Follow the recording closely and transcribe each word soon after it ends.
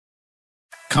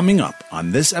Coming up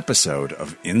on this episode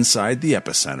of Inside the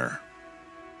Epicenter.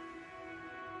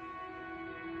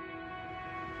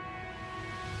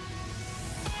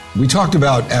 We talked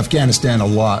about Afghanistan a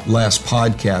lot last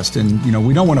podcast, and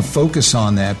we don't want to focus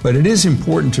on that, but it is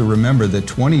important to remember that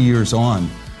 20 years on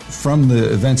from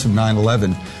the events of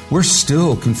 9/11, we're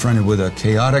still confronted with a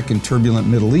chaotic and turbulent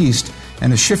Middle East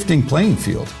and a shifting playing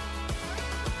field.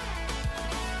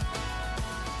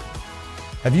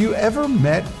 Have you ever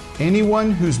met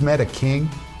anyone who's met a king?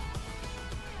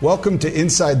 Welcome to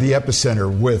Inside the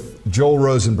Epicenter with Joel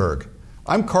Rosenberg.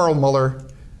 I'm Carl Muller,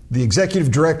 the Executive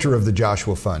Director of the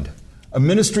Joshua Fund, a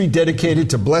ministry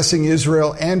dedicated to blessing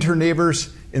Israel and her neighbors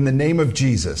in the name of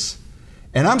Jesus.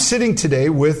 And I'm sitting today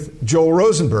with Joel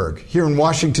Rosenberg here in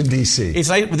Washington, D.C. It's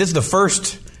like this is the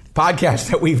first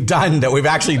podcast that we've done that we've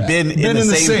actually been in the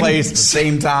same place,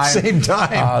 same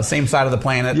time, same side of the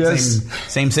planet, yes.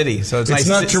 same city. So it's nice.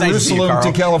 Not Jerusalem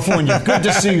to California. Good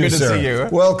to see you, Good sir. to see you.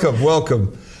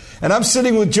 Welcome. And I'm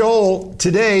sitting with Joel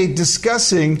today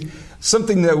discussing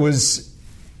something that was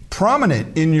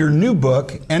prominent in your new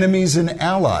book, Enemies and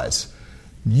Allies.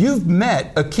 You've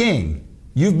met a king,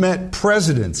 you've met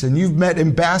presidents, and you've met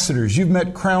ambassadors, you've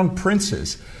met crown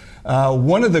princes.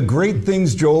 One of the great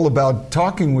things, Joel, about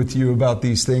talking with you about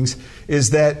these things is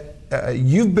that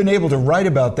you've been able to write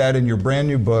about that in your brand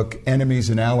new book, Enemies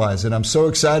and Allies. And I'm so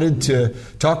excited to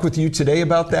talk with you today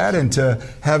about that and to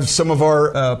have some of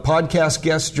our podcast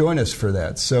guests join us for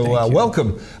that. So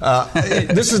welcome.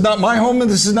 This is not my home and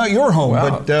this is not your home,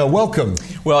 but welcome.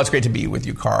 Well, it's great to be with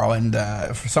you, Carl. And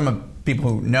for some of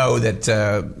people who know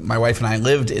that my wife and I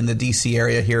lived in the D.C.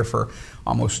 area here for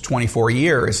almost 24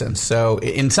 years. And so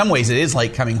in some ways it is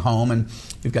like coming home, and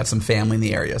we've got some family in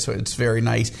the area. So it's very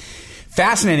nice.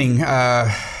 Fascinating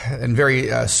and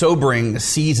very sobering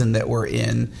season that we're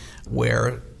in,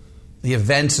 where the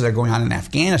events that are going on in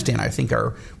Afghanistan, I think,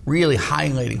 are really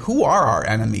highlighting who are our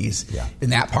enemies in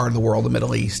that part of the world, the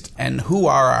Middle East, and who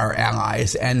are our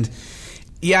allies. And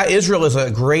Israel is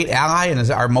a great ally and is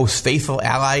our most faithful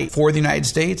ally for the United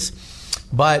States.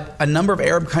 But a number of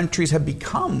Arab countries have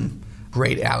become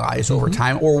great allies over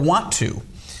time, or want to.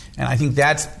 And I think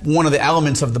that's one of the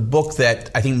elements of the book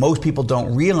that I think most people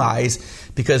don't realize,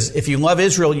 because if you love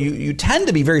Israel, you tend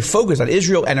to be very focused on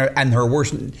Israel and her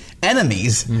worst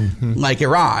enemies, like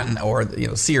Iran or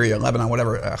Syria, Lebanon,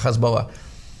 whatever, Hezbollah.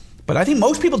 But I think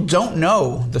most people don't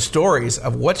know the stories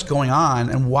of what's going on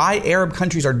and why Arab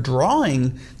countries are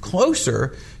drawing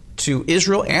closer to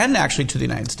Israel and actually to the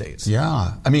United States.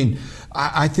 Yeah. I mean,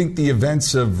 I think the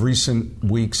events of recent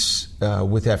weeks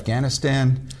with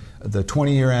Afghanistan, the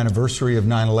 20-year anniversary of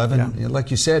 9/11, like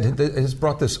you said, has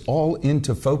brought this all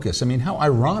into focus. I mean, how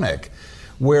ironic,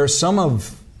 where some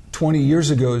of 20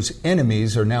 years ago's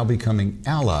enemies are now becoming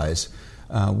allies.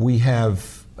 We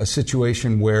have a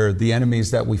situation where the enemies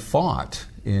that we fought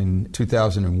in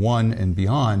 2001 and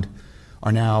beyond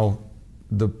are now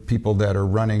the people that are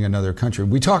running another country.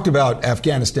 We talked about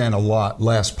Afghanistan a lot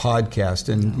last podcast,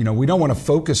 and we don't want to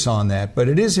focus on that, but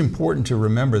it is important to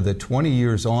remember that 20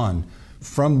 years on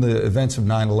from the events of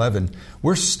 9/11,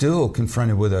 we're still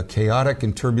confronted with a chaotic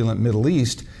and turbulent Middle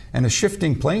East and a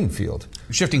shifting playing field.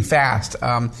 Shifting fast.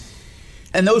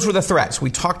 And those were the threats. We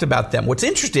talked about them. What's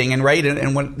interesting, and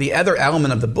when the other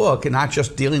element of the book, and not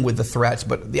just dealing with the threats,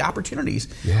 but the opportunities.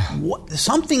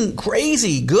 Something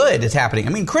crazy good is happening. I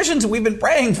mean, Christians, we've been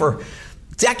praying for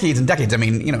decades and decades. I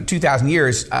mean, 2,000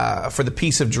 years for the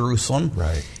peace of Jerusalem.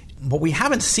 Right. But we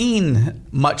haven't seen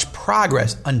much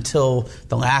progress until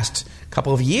the last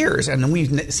couple of years, and then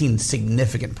we've seen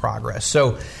significant progress.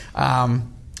 So,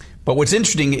 but what's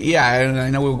interesting, and I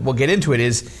know we'll get into it,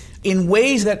 is in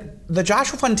ways that the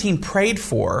Joshua Fund team prayed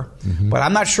for, but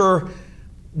I'm not sure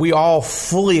we all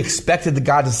fully expected the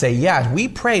God to say yes. We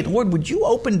prayed, Lord, would you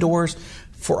open doors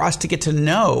for us to get to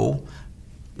know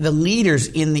the leaders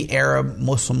in the Arab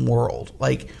Muslim world?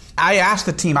 Like, I asked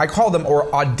the team, I call them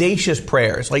audacious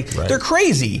prayers. They're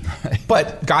crazy,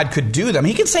 but God could do them.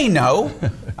 He can say no.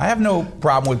 I have no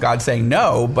problem with God saying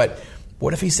no, but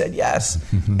what if he said yes?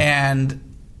 And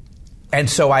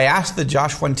so I asked the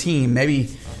Joshua Fund team, maybe,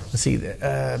 let's see,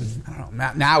 I don't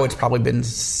know, now it's probably been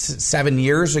 7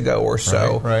 years ago or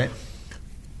so. Right.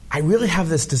 I really have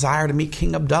this desire to meet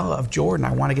King Abdullah of Jordan.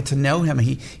 I want to get to know him.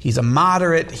 He's a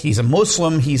moderate. He's a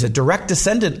Muslim. He's a direct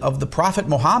descendant of the Prophet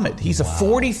Muhammad. He's a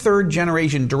 43rd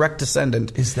generation direct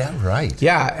descendant. Is that right?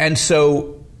 Yeah. And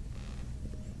so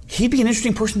he'd be an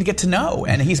interesting person to get to know.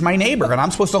 And he's my neighbor. And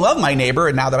I'm supposed to love my neighbor.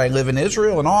 And now that I live in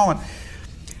Israel and all. And,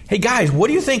 hey, guys, what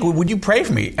do you think? Would you pray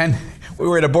for me? And we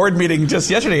were at a board meeting just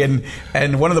yesterday,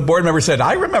 and one of the board members said,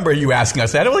 "I remember you asking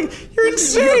us that." I'm like, "You're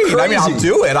insane." I mean, I'll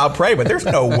do it. I'll pray, but there's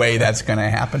no way that's going to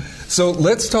happen. So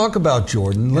let's talk about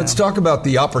Jordan. Let's talk about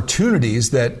the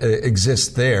opportunities that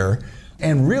exist there.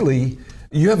 And really,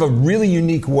 you have a really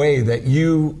unique way that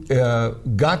you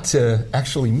got to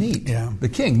actually meet the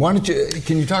king.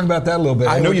 Can you talk about that a little bit?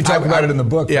 I know you talk about it in the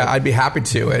book. Yeah, I'd be happy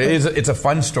to. It's a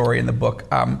fun story in the book.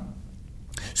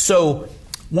 So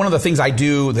one of the things I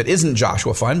do that isn't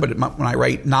Joshua fun, but when I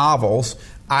write novels,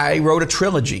 I wrote a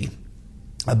trilogy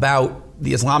about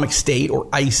the Islamic State or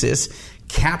ISIS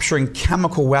capturing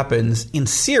chemical weapons in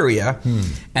Syria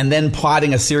and then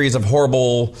plotting a series of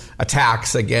horrible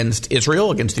attacks against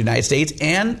Israel, against the United States,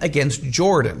 and against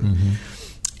Jordan. Mm-hmm.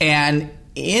 And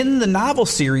in the novel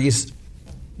series,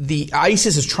 the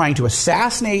ISIS is trying to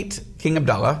assassinate King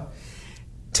Abdullah,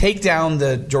 take down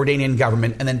the Jordanian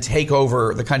government, and then take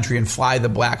over the country and fly the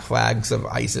black flags of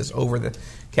ISIS over the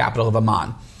capital of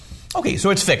Amman. Okay, so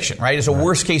it's fiction, right? It's a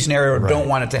worst-case scenario. Right. Don't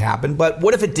want it to happen. But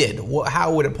what if it did?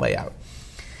 How would it play out?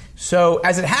 So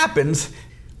as it happens,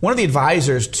 one of the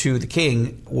advisors to the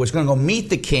king was going to go meet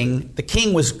the king. The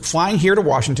king was flying here to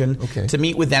Washington to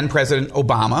meet with then President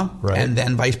Obama and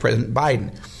then Vice President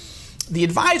Biden. The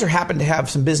advisor happened to have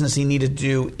some business he needed to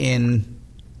do in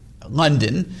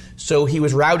London, so he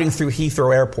was routing through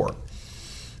Heathrow Airport.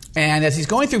 And as he's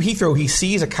going through Heathrow, he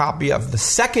sees a copy of the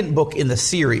second book in the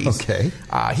series. Okay.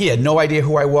 He had no idea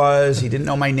who I was. He didn't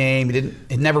know my name.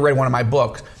 He'd never read one of my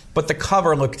books. But the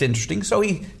cover looked interesting, so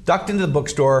he ducked into the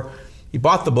bookstore. He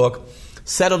bought the book,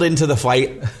 settled into the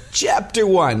fight. Chapter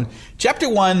 1. Chapter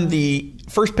 1, the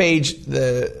first page,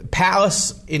 the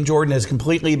palace in Jordan has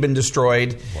completely been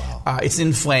destroyed. Wow. It's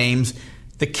in flames.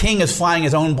 The king is flying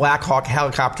his own Black Hawk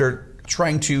helicopter,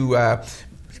 trying to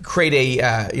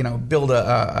build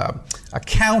a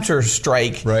counter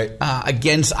strike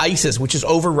against ISIS, which is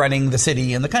overrunning the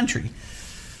city and the country.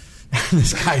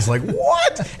 This guy's like,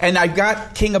 what? And I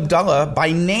got King Abdullah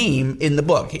by name in the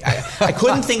book. I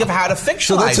couldn't think of how to fictionalize him.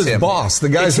 So that's his boss. The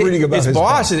guy's reading about his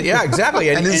boss. Yeah, exactly.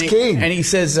 And his king. And he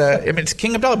says, it's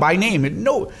King Abdullah by name.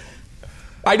 No,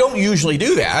 I don't usually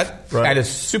do that. Right. And it's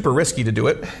super risky to do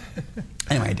it.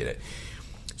 Anyway, I did it.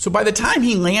 So by the time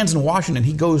he lands in Washington,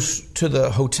 he goes to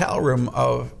the hotel room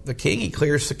of the king. He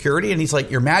clears security, and he's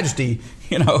like, Your Majesty,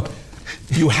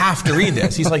 you have to read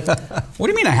this. He's like, what do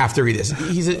you mean I have to read this?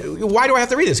 He said, why do I have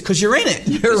to read this? Because you're in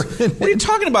it. What are you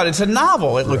talking about? It's a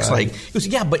novel, it looks like. He goes,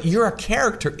 yeah, but you're a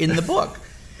character in the book.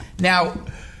 Now,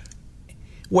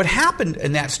 what happened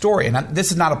in that story, and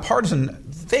this is not a partisan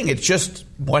thing, it's just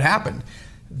what happened.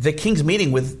 The king's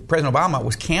meeting with President Obama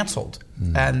was canceled.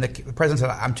 And the president said,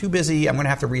 I'm too busy, I'm going to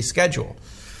have to reschedule.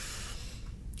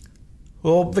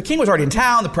 Well, the king was already in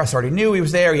town. The press already knew he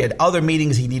was there. He had other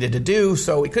meetings he needed to do,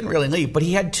 so he couldn't really leave. But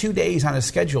he had 2 days on his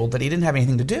schedule that he didn't have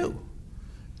anything to do.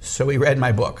 So he read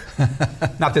my book.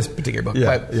 Not this particular book.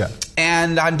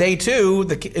 And on day 2,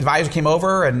 the advisor came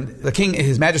over, and the king,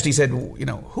 His Majesty said,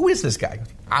 who is this guy?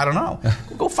 I don't know.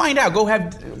 Go find out. Go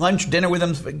have lunch, dinner with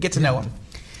him, get to know him.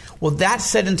 Well, that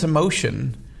set into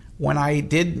motion when I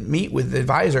did meet with the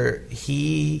advisor.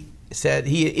 He said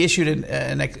he issued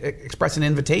expressed an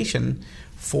invitation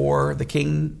for the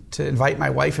king to invite my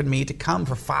wife and me to come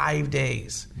for 5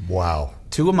 days. Wow.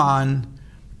 To Amman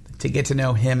to get to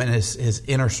know him and his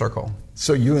inner circle.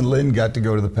 So you and Lynn got to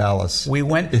go to the palace. We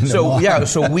went. So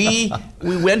we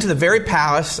went to the very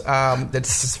palace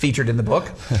that's featured in the book,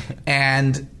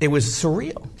 and it was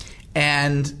surreal.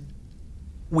 And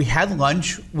we had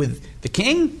lunch with the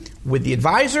king, with the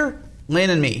advisor, Lynn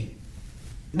and me.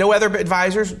 No other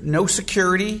advisors, no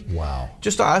security. Wow.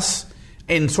 Just us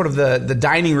in sort of the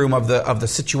dining room of the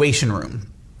situation room.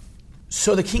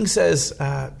 So the king says,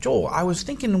 Joel, I was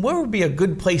thinking where would be a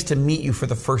good place to meet you for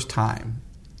the first time?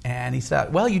 And he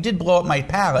said, well, you did blow up my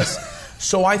palace,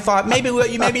 so I thought maybe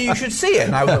you should see it.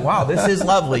 And I was like, wow, this is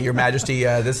lovely, Your Majesty.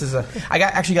 I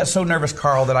actually got so nervous,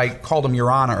 Carl, that I called him Your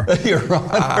Honor. Your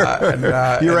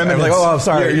Honor. Your Eminence. I was like, oh, I'm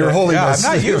sorry. Your Holiness.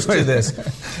 I'm not used to this.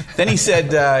 Then he said,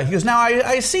 he goes, now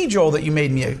I see, Joel, that you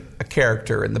made me a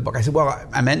character in the book. I said, well,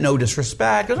 I meant no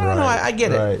disrespect. He goes, no, I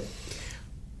get it.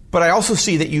 But I also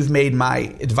see that you've made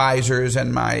my advisors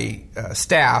and my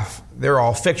staff, they're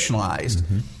all fictionalized.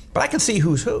 Mm-hmm. But I can see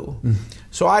who's who. Mm-hmm.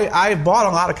 So I bought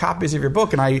a lot of copies of your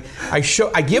book, and I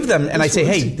give them, and I say,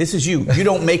 hey, this is you. You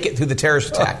don't make it through the terrorist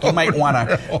attack. You might want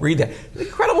to read that.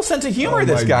 Incredible sense of humor,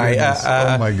 this guy.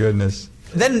 Oh, my goodness.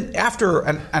 Then after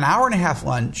an hour and a half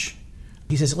lunch,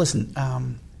 he says, listen,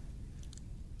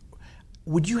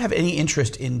 would you have any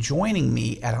interest in joining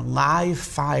me at a live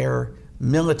fire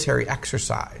military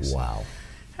exercise? Wow.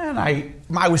 And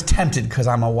I was tempted because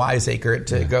I'm a wiseacre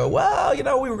to go, well,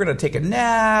 we were going to take a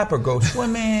nap or go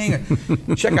swimming,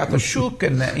 or check out the shuk,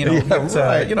 and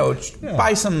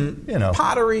buy some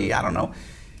pottery. I don't know.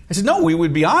 I said, no, we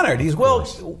would be honored. He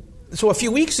goes, so a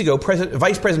few weeks ago,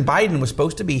 Vice President Biden was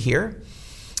supposed to be here,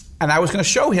 and I was going to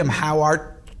show him how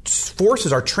our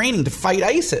forces are training to fight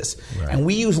ISIS. Right. And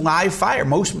we use live fire.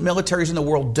 Most militaries in the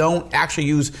world don't actually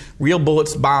use real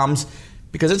bullets, bombs,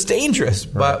 because it's dangerous.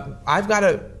 Right. But I've got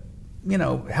to,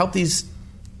 help these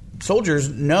soldiers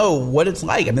know what it's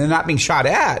like. I mean, they're not being shot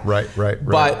at. Right.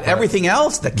 But everything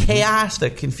else, the chaos, the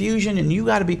confusion, and you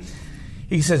got to be...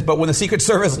 He says, but when the Secret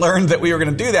Service learned that we were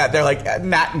going to do that, they're like,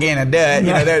 not going to do it.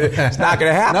 It's not going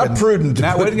to happen. Not prudent. It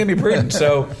wasn't going to be prudent.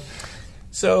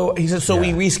 So he says,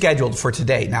 we rescheduled for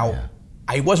today. Now,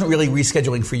 I wasn't really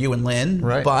rescheduling for you and Lynn,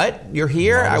 but you're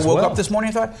here. I woke up this morning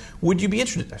and thought, would you be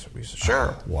interested? I said,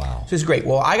 sure. Wow. So it's great.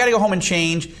 Well, I got to go home and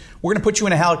change. We're going to put you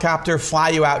in a helicopter,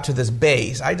 fly you out to this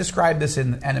base. I described this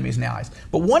in Enemies and Allies.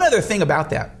 But one other thing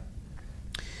about that,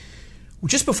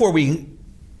 just before we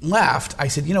left, I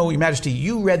said, Your Majesty,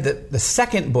 you read the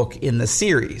second book in the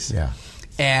series. Yeah.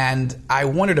 And I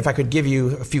wondered if I could give you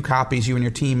a few copies, you and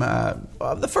your team,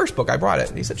 of the first book. I brought it.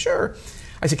 And he said, sure.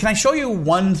 I said, can I show you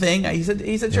one thing? He said,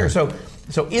 sure. Yeah.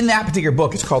 So in that particular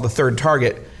book, it's called The Third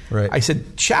Target. Right. I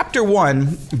said, chapter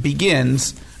 1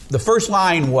 begins, the first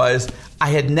line was, I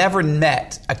had never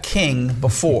met a king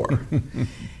before.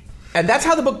 And that's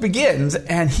how the book begins.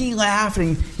 And he laughed,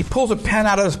 and he pulls a pen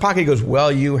out of his pocket. He goes,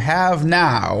 well, you have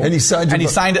now. And he signed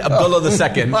it Abdullah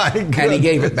II. And he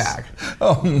gave it back.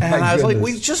 Oh, my And I was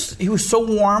goodness. like, he was so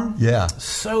warm. Yeah.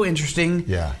 So interesting.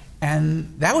 Yeah.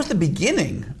 And that was the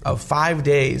beginning of 5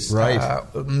 days. Right.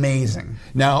 Amazing.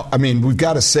 Now, I mean, we've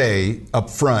got to say up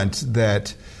front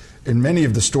that in many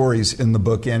of the stories in the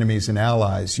book, Enemies and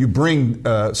Allies, you bring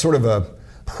sort of a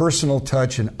personal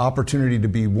touch and opportunity to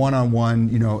be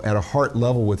one-on-one, at a heart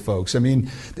level with folks. I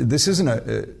mean, this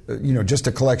isn't just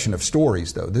a collection of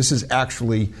stories, though. This is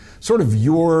actually sort of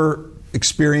your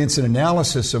experience and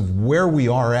analysis of where we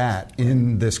are at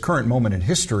in this current moment in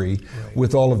history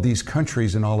with all of these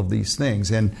countries and all of these things.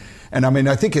 And I mean,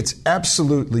 I think it's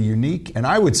absolutely unique, and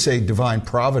I would say divine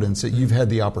providence that you've had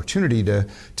the opportunity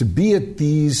to be at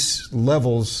these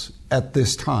levels at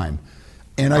this time.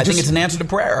 And I think it's an answer to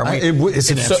prayer. I mean,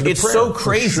 it's an answer to prayer. It's so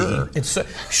crazy. Sure.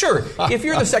 Sure. If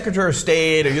you're the Secretary of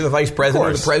State or you're the Vice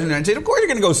President or the President, and say, of course you're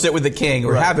going to go sit with the King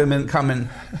or have him come in.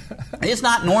 It's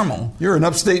not normal. You're an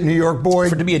upstate New York boy.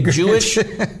 To be a Jewish,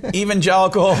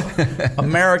 evangelical,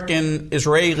 American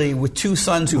Israeli with two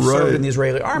sons who served in the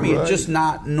Israeli army, it's just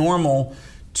not normal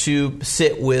to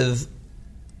sit with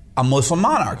a Muslim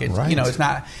monarch. It's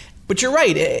not. But you're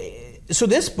right. So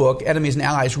this book, Enemies and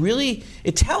Allies, really,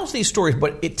 it tells these stories,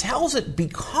 but it tells it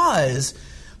because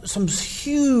some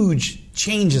huge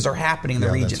changes are happening in the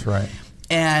region. That's right.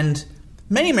 And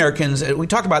many Americans, we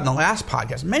talked about in the last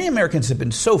podcast, many Americans have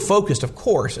been so focused, of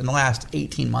course, in the last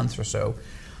 18 months or so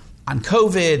on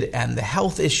COVID and the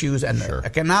health issues and the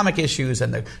economic issues,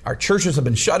 and our churches have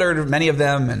been shuttered, many of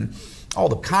them, and all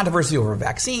the controversy over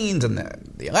vaccines and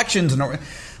the elections, and a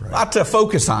lot to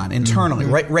focus on internally.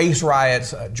 Race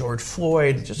riots, George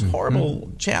Floyd, just horrible,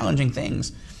 challenging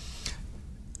things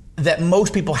that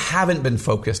most people haven't been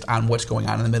focused on what's going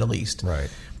on in the Middle East. Right.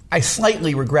 I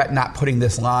slightly regret not putting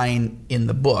this line in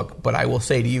the book, but I will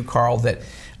say to you, Carl, that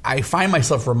I find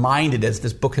myself reminded as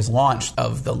this book has launched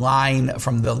of the line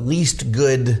from the least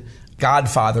good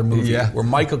Godfather movie where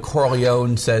Michael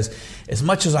Corleone says, as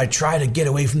much as I try to get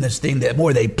away from this thing, the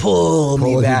more they pull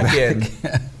me back in.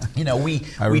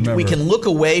 We can look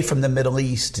away from the Middle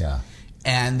East,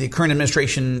 and the current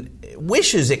administration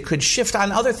wishes it could shift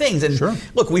on other things. And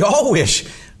look, we all wish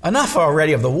enough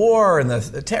already of the war and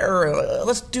the terror.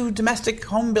 Let's do domestic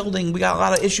home building. We got a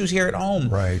lot of issues here at home.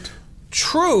 Right.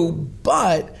 True,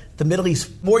 but the Middle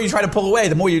East, the more you try to pull away,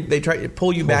 the more they try to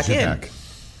pull you back in.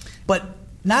 But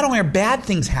not only are bad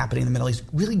things happening in the Middle East,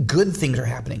 really good things are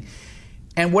happening.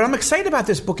 And what I'm excited about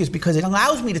this book is because it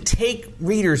allows me to take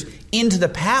readers into the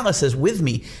palaces with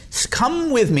me.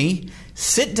 Come with me,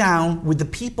 sit down with the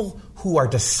people who are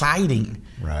deciding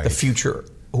the future,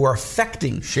 who are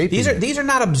affecting. These are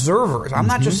not observers. I'm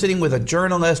not just sitting with a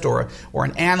journalist or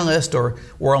an analyst or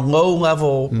a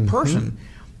low-level person.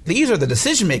 These are the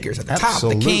decision makers at the top,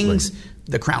 the kings,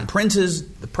 the crown princes,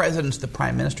 the presidents, the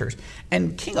prime ministers.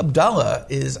 And King Abdullah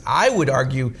is, I would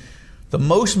argue, the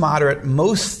most moderate,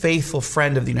 most faithful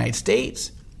friend of the United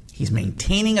States. He's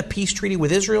maintaining a peace treaty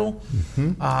with Israel,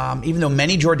 even though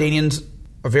many Jordanians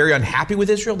are very unhappy with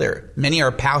Israel. Many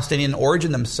are Palestinian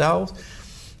origin themselves.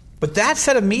 But that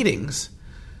set of meetings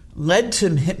led to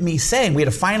me saying, we had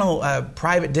a final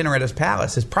private dinner at his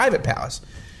private palace,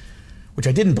 which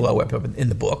I didn't blow up in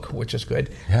the book, which is good.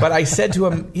 Yeah. But I said to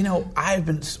him,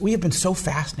 we have been so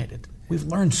fascinated. We've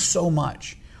learned so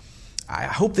much. I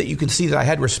hope that you can see that I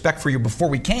had respect for you before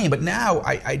we came, but now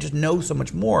I just know so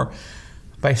much more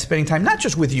by spending time, not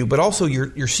just with you, but also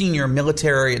your senior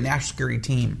military and national security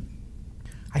team.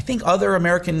 I think other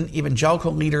American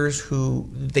evangelical leaders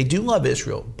they do love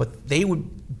Israel, but they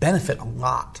would benefit a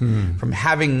lot from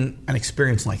having an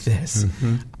experience like this.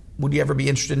 Mm-hmm. Would you ever be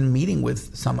interested in meeting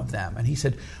with some of them? And he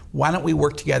said, why don't we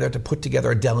work together to put together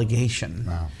a delegation?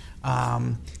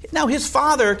 Wow. Now, his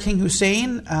father, King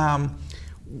Hussein,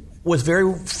 was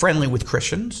very friendly with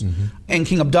Christians, and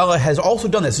King Abdullah has also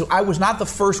done this. So I was not the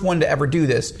first one to ever do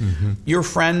this. Your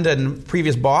friend and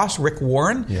previous boss, Rick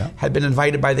Warren, had been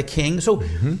invited by the king. So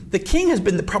the king has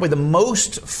been probably the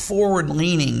most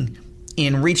forward-leaning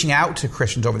in reaching out to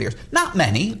Christians over the years. Not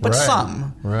many, but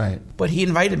some. Right. But he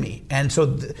invited me. And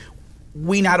so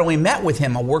we not only met with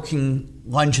him, a working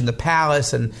lunch in the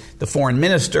palace, and the foreign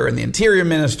minister, and the interior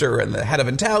minister, and the head of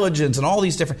intelligence, and all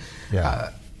these different...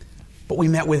 but we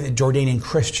met with Jordanian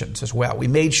Christians as well. We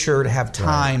made sure to have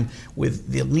time with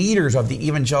the leaders of the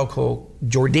evangelical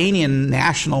Jordanian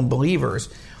national believers.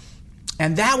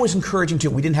 And that was encouraging too.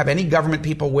 We didn't have any government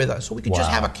people with us. So we could just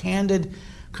have a candid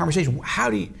conversation. What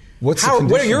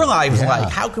are your lives like?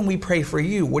 How can we pray for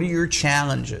you? What are your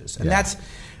challenges? And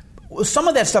some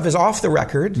of that stuff is off the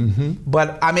record,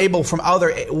 but I'm able from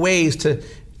other ways to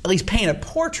at least paint a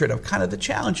portrait of kind of the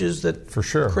challenges that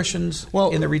Christians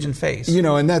in the region face.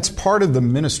 And that's part of the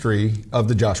ministry of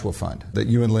the Joshua Fund that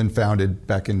you and Lynn founded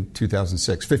back in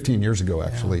 2006, 15 years ago,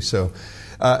 actually. Yeah. So,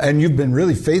 and you've been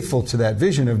really faithful to that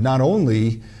vision of not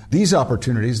only these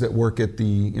opportunities that work at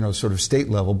the sort of state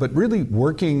level, but really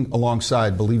working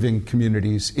alongside believing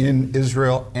communities in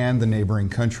Israel and the neighboring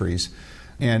countries.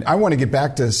 And I want to get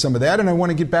back to some of that, and I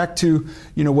want to get back to,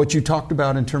 what you talked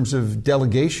about in terms of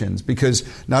delegations, because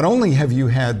not only have you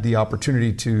had the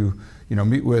opportunity to,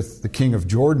 meet with the King of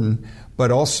Jordan, but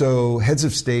also heads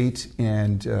of state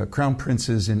and crown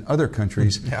princes in other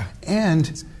countries. Yeah. And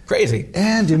it's crazy.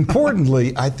 And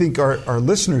importantly, I think our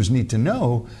listeners need to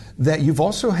know that you've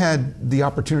also had the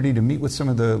opportunity to meet with some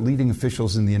of the leading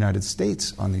officials in the United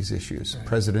States on these issues,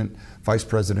 President, Vice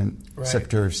President,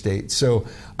 Secretary of State. So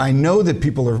I know that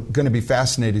people are going to be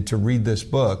fascinated to read this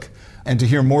book and to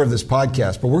hear more of this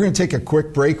podcast. But we're going to take a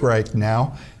quick break right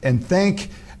now and thank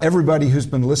everybody who's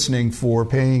been listening for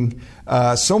paying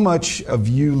so much of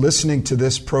you listening to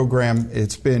this program.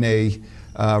 It's been a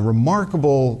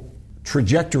remarkable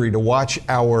trajectory to watch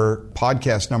our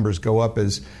podcast numbers go up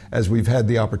as we've had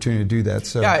the opportunity to do that.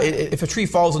 So if a tree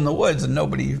falls in the woods and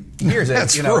nobody hears it,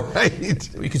 that's right.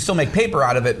 You can still make paper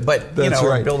out of it, but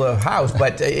or build a house.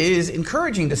 But it is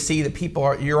encouraging to see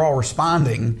that you're all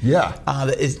responding. Yeah,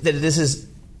 that this is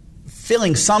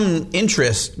filling some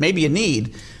interest, maybe a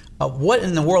need. What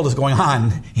in the world is going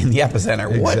on in the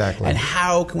epicenter? Exactly. And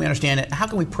how can we understand it? How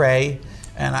can we pray?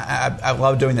 And I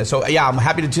love doing this. So, I'm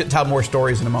happy to tell more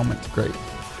stories in a moment. Great.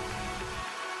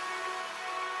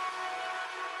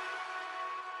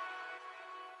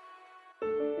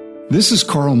 This is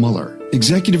Carl Muller,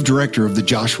 Executive Director of the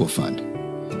Joshua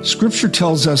Fund. Scripture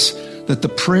tells us that the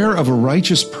prayer of a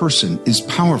righteous person is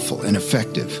powerful and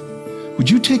effective.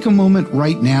 Would you take a moment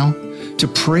right now to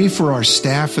pray for our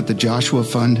staff at the Joshua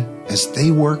Fund as they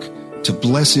work to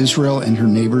bless Israel and her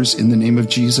neighbors in the name of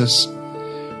Jesus?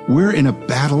 We're in a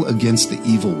battle against the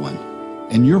evil one,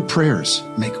 and your prayers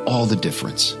make all the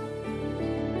difference.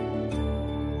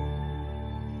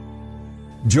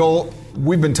 Joel,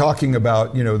 we've been talking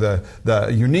about, the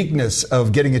uniqueness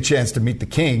of getting a chance to meet the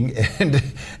king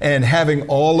and having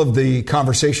all of the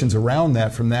conversations around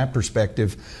that from that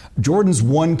perspective. Jordan's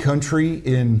one country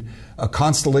in a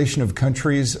constellation of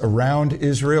countries around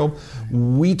Israel.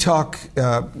 We talk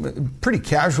pretty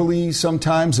casually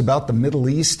sometimes about the Middle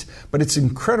East, but it's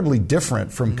incredibly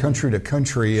different from country to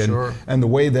country and the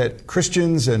way that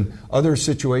Christians and other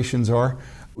situations are.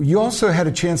 You also had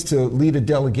a chance to lead a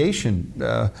delegation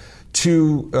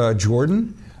to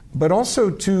Jordan, but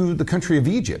also to the country of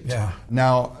Egypt. Yeah.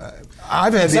 Now,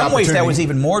 I've had in some ways that was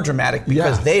even more dramatic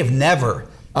because they have never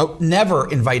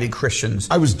invited Christians.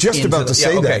 I was just about to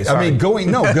say that. Sorry. I mean,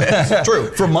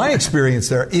 true. From my experience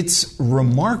there, it's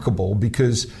remarkable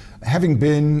because having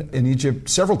been in Egypt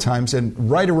several times and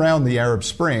right around the Arab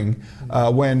Spring,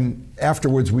 when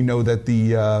afterwards we know that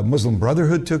the Muslim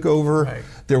Brotherhood took over. Right.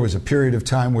 There was a period of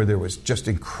time where there was just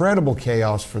incredible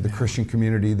chaos for the Christian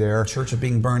community there. Churches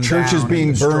being burned Churches down being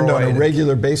and burned on a destroyed.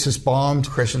 regular basis, bombed.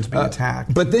 Christians being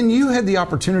attacked. But then you had the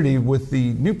opportunity with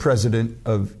the new president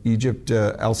of Egypt,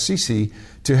 al-Sisi,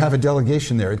 to have a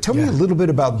delegation there. Tell me a little bit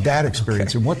about that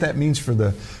experience and what that means for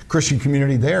the Christian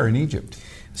community there in Egypt.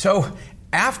 So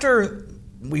after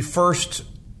we first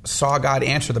saw God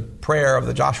answer the prayer of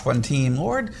the Joshua team,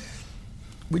 Lord,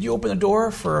 would you open the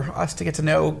door for us to get to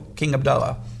know King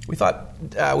Abdullah? We thought,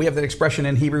 we have that expression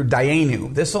in Hebrew,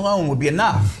 dayenu. This alone would be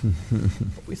enough.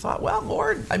 We thought, well,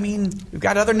 Lord, I mean, we've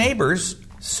got other neighbors.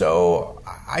 So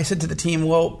I said to the team,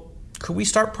 well, could we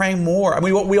start praying more? I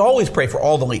mean, we always pray for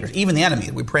all the leaders, even the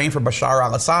enemies. We're praying for Bashar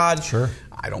al-Assad. Sure.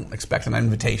 I don't expect an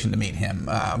invitation to meet him.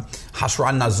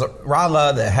 Hassan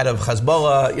Nasrallah, the head of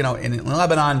Hezbollah, in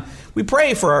Lebanon. We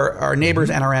pray for our neighbors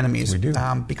and our enemies. We do.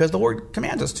 Because the Lord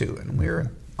commands us to, and we're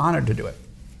honored to do it.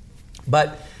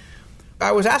 But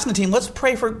I was asking the team, let's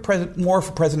pray more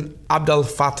for President Abdel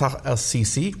Fattah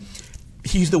el-Sisi.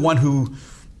 He's the one who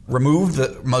removed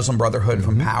the Muslim Brotherhood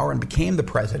from power and became the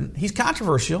president. He's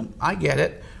controversial. I get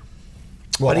it.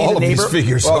 Well, but he's all a of neighbor. these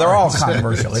figures Well, they're are. all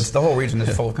controversial. It's the whole region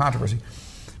is full of controversy.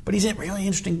 But he's a really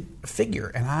interesting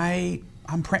figure, and I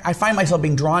find myself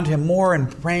being drawn to him more and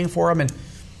praying for him. And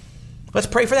let's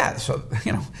pray for that. So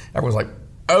everyone's like,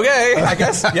 okay, I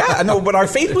guess, yeah, no. But our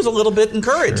faith was a little bit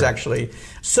encouraged, actually.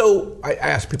 So I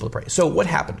asked people to pray. So what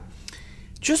happened?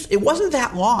 It wasn't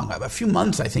that long, a few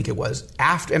months, I think it was,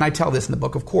 after, and I tell this in the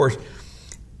book, of course,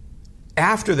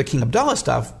 after the King Abdullah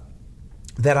stuff,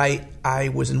 that I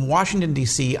was in Washington,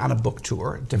 D.C. on a book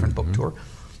tour, a different book tour,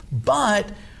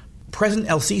 but President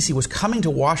el-Sisi was coming to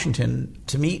Washington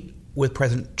to meet with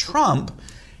President Trump.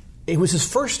 It was his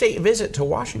first state visit to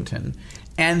Washington,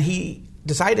 and he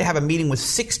decided to have a meeting with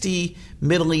 60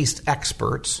 Middle East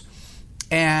experts.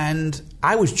 And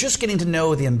I was just getting to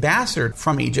know the ambassador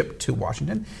from Egypt to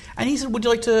Washington, and he said, would you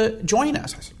like to join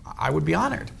us? I said, I would be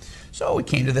honored. So we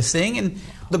came to this thing, and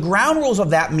the ground rules of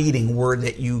that meeting were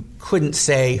that you couldn't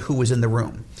say who was in the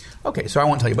room. Okay, so I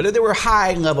won't tell you, but there were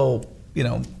high-level,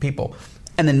 people,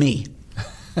 and then me.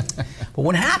 But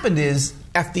what happened is,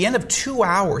 at the end of 2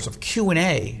 hours of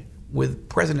Q&A with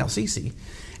President el-Sisi,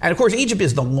 and of course Egypt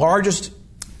is the largest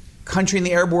country in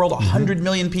the Arab world, 100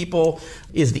 million people,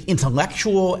 is the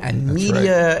intellectual and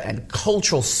media and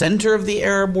cultural center of the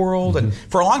Arab world, and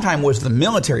for a long time was the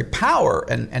military power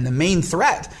and the main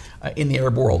threat in the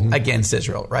Arab world against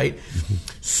Israel, right?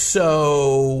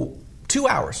 So 2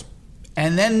 hours.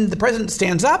 And then the president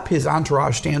stands up, his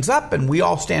entourage stands up, and we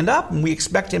all stand up, and we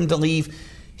expect him to leave.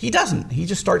 He doesn't. He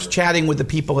just starts chatting with the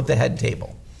people at the head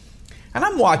table. And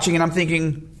I'm watching, and I'm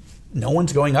thinking, no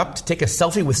one's going up to take a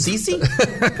selfie with Sisi?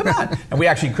 Come on. And we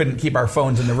actually couldn't keep our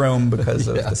phones in the room because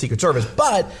of the Secret Service.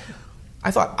 But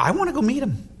I thought, I want to go meet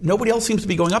him. Nobody else seems to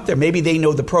be going up there. Maybe they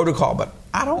know the protocol, but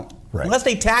I don't. Right. Unless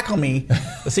they tackle me,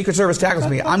 the Secret Service tackles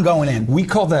me, I'm going in. We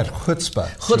call that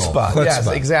chutzpah. Chutzpah, yes,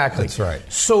 exactly. That's right.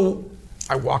 So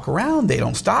I walk around. They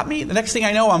don't stop me. The next thing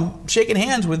I know, I'm shaking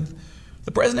hands with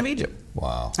the president of Egypt.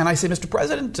 Wow. And I say, Mr.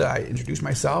 President, I introduce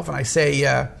myself, and I say,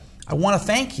 I want to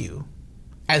thank you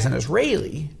as an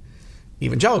Israeli,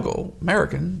 evangelical,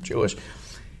 American, Jewish,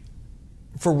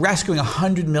 for rescuing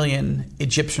 100 million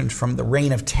Egyptians from the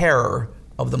reign of terror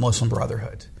of the Muslim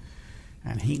Brotherhood.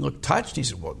 And he looked touched. He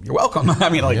said, well, you're welcome. I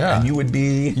mean, and you would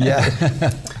be.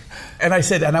 Yeah. And I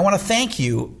said, and I want to thank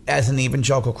you as an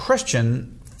evangelical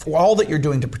Christian for all that you're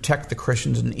doing to protect the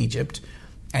Christians in Egypt.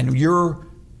 And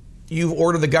you've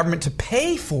ordered the government to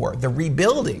pay for the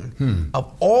rebuilding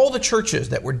of all the churches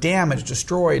that were damaged,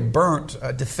 destroyed, burnt,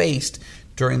 defaced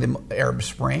during the Arab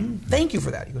Spring. Thank you for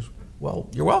that. He goes, well,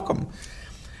 you're welcome.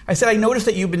 I said, I noticed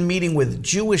that you've been meeting with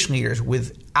Jewish leaders,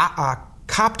 with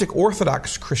Coptic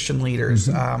Orthodox Christian leaders,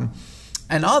 and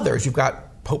others. You've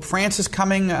got Pope Francis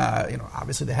coming,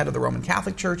 obviously the head of the Roman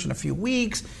Catholic Church in a few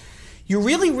weeks. You're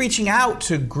really reaching out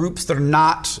to groups that are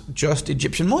not just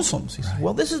Egyptian Muslims. He said,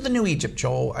 well, this is the new Egypt,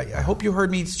 Joel. I hope you heard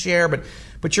me share,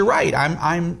 but you're right.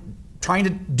 I'm trying to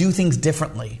do things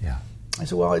differently. Yeah. I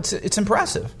said, well, it's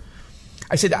impressive.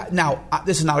 I said, now,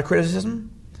 this is not a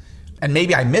criticism, and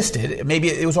maybe I missed it. Maybe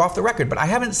it was off the record, but I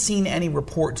haven't seen any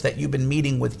reports that you've been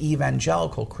meeting with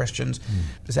evangelical Christians.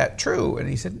 Is that true? And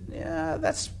he said,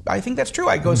 yeah, I think that's true.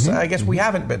 I guess we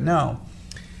haven't, but no.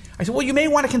 I said, well, you may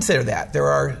want to consider that. There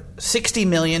are 60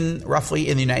 million, roughly,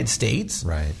 in the United States.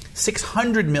 Right.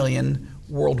 600 million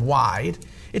worldwide.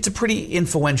 It's a pretty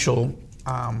influential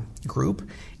group.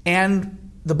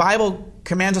 And the Bible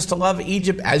commands us to love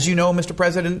Egypt. As you know, Mr.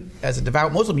 President, as a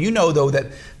devout Muslim, you know, though,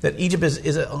 that Egypt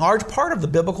is a large part of the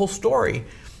biblical story.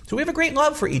 So we have a great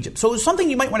love for Egypt. So it's something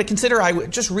you might want to consider. I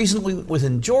just recently was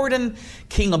in Jordan.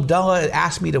 King Abdullah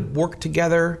asked me to work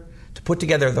together to put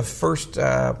together the first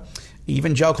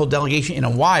evangelical delegation in a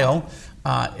while.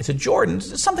 It's in Jordan.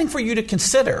 It's something for you to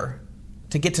consider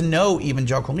to get to know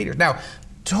evangelical leaders. Now,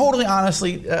 totally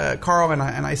honestly, Carl, and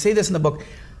I say this in the book,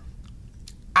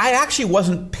 I actually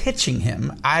wasn't pitching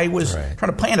him. I was trying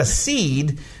to plant a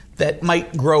seed that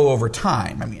might grow over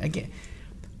time. I mean, again,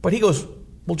 but he goes,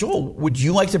 well, Joel, would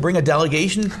you like to bring a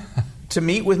delegation to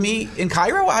meet with me in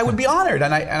Cairo? I would be honored.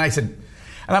 And I said,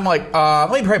 and I'm like,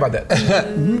 let me pray about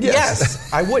that.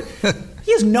 Yes, I would.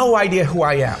 He has no idea who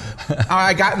I am.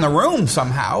 I got in the room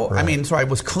somehow. Right. I mean, so I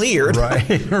was cleared.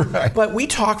 Right. But we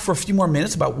talked for a few more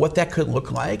minutes about what that could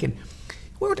look like. And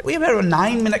we had a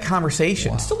 9-minute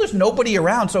conversation. Wow. Still, there's nobody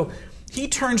around. So he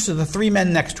turns to the 3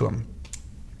 men next to him,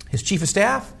 his chief of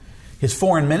staff, his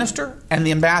foreign minister, and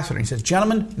the ambassador. He says,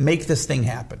 gentlemen, make this thing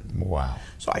happen. Wow.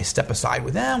 So I step aside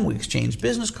with them. We exchange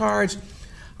business cards.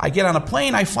 I get on a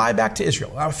plane. I fly back to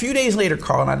Israel. Now, a few days later,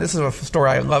 Carl, and this is a story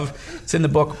I love. It's in the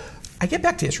book. I get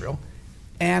back to Israel,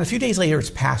 and a few days later,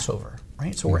 it's Passover.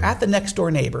 Right? So we're at the next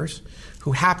door neighbors,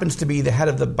 who happens to be the head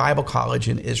of the Bible college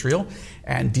in Israel,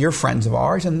 and dear friends of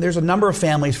ours. And there's a number of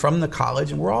families from the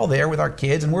college, and we're all there with our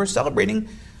kids, and we're celebrating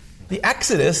the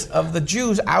exodus of the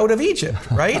Jews out of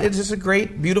Egypt, right? It's just a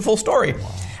great, beautiful story.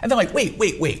 Wow. And they're like,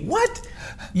 wait, what?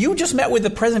 You just met with the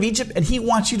president of Egypt, and he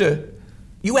wants you to...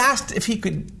 You asked if you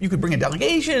could bring a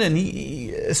delegation, and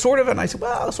he sort of, and I said,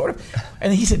 well, sort of.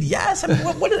 And he said, yes. I mean,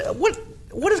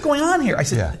 what is going on here? I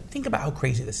said, think about how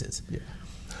crazy this is. Yeah.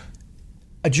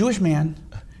 A Jewish man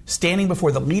standing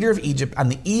before the leader of Egypt on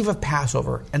the eve of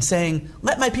Passover and saying,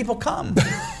 let my people come.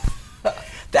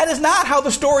 That is not how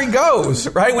the story goes,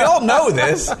 right? We all know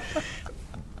this.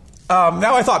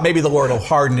 Now I thought maybe the Lord will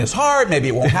harden his heart, maybe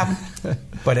it won't happen.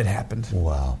 But it happened.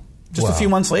 Wow. Just a few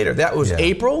months later. That was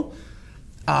April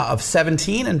of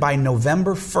 17, and by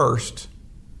November 1st,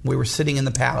 we were sitting in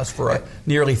the palace for a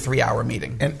nearly 3-hour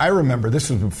meeting. And I remember, this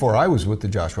was before I was with the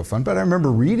Joshua Fund, but I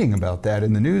remember reading about that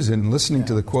in the news and listening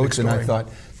to the quotes, and I thought,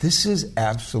 this is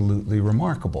absolutely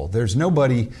remarkable. There's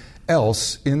nobody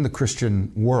else in the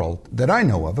Christian world that I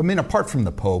know of, I mean, apart from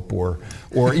the Pope or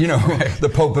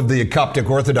the Pope of the Coptic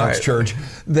Orthodox Church,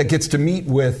 that gets to meet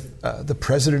with the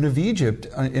president of Egypt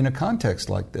in a context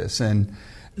like this. And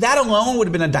that alone would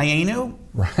have been a Dayenu.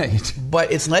 Right.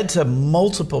 But it's led to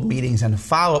multiple meetings and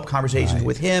follow-up conversations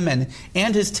with him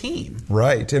and his team.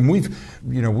 Right. And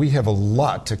we have a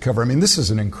lot to cover. I mean, this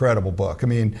is an incredible book. I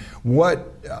mean,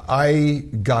 what I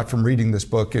got from reading this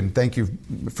book, and thank you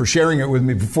for sharing it with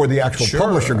me before the actual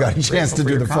publisher got a chance to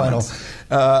do the final.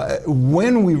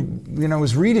 When I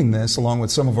was reading this, along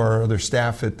with some of our other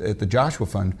staff at the Joshua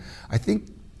Fund, I think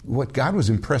what God was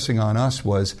impressing on us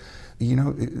was,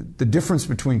 the difference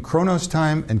between Chronos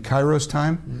time and Kairos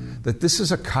time, that this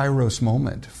is a Kairos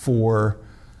moment for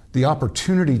the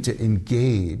opportunity to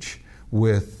engage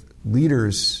with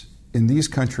leaders in these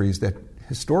countries that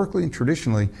historically and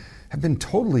traditionally have been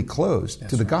totally closed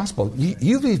to the gospel.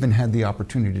 You've even had the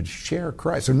opportunity to share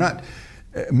Christ. So not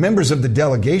members of the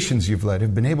delegations you've led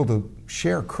have been able to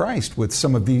share Christ with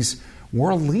some of these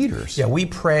world leaders. Yeah, we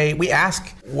pray, we ask,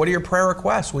 what are your prayer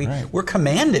requests? We're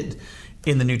commanded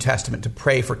in the New Testament to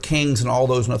pray for kings and all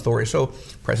those in authority. So,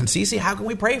 President Sisi, how can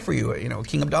we pray for you?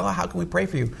 King Abdullah, how can we pray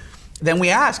for you? Then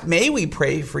we ask, may we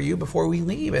pray for you before we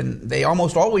leave? And they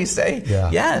almost always say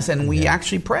yes, and we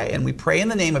actually pray. And we pray in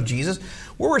the name of Jesus.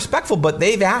 We're respectful, but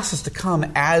they've asked us to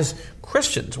come as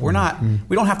Christians. We're not.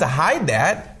 We don't have to hide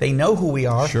that. They know who we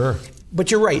are. Sure.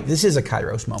 But you're right. This is a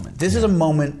Kairos moment. This is a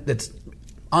moment that's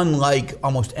unlike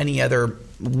almost any other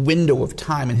window of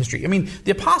time in history. I mean,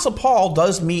 the Apostle Paul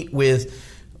does meet with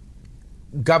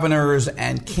governors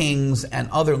and kings and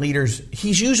other leaders.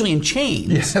 He's usually in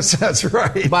chains. Yes, that's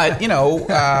right. But,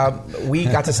 we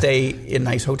got to stay in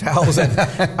nice hotels and,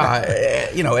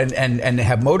 and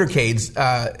have motorcades.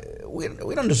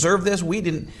 We don't deserve this. We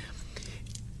didn't.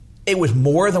 It was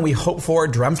more than we hoped for,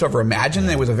 dreamt of, or imagined.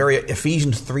 It was a very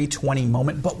Ephesians 3:20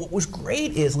 moment. But what was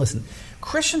great is, listen,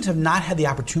 Christians have not had the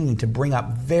opportunity to bring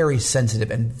up very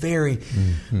sensitive and very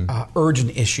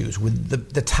urgent issues with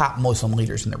the top Muslim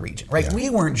leaders in the region, right? Yeah. We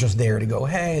weren't just there to go,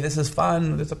 hey, this is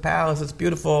fun, there's a palace, it's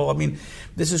beautiful, I mean,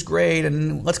 this is great,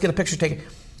 and let's get a picture taken.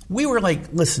 we were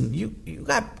like, listen, you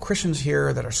got Christians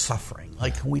here that are suffering.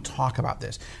 Like, can we talk about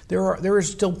this? There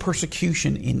is still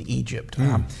persecution in Egypt.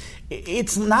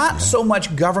 It's not so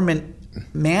much government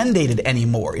mandated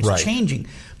anymore. It's changing.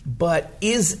 But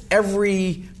is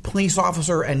every police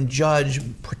officer and judge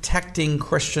protecting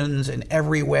Christians in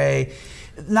every way?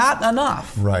 Not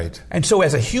enough. Right. And so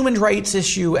as a human rights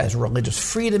issue, as a religious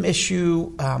freedom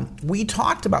issue, we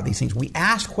talked about these things. We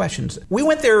asked questions. We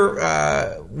went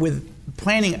there with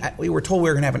planning. We were told we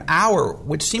were going to have an hour,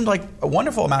 which seemed like a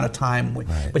wonderful amount of time.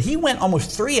 But he went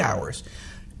almost 3 hours.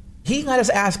 He let us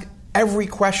ask every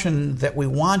question that we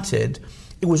wanted.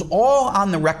 It was all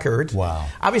on the record. Wow.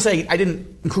 Obviously, I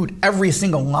didn't include every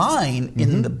single line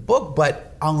in the book,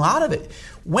 but a lot of it.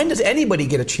 When does anybody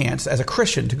get a chance as a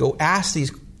Christian to go ask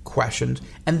these questions?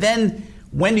 And then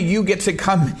when do you get to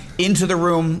come into the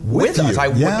room with us?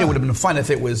 It would have been fun if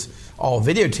it was all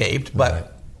videotaped.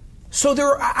 But so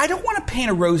I don't want to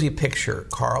paint a rosy picture,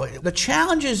 Carl. The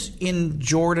challenges in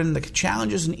Jordan, the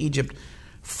challenges in Egypt,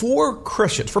 for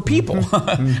Christians, for people.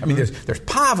 I mean, there's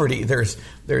poverty, there's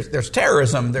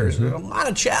terrorism, there's a lot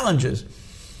of challenges.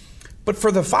 But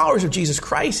for the followers of Jesus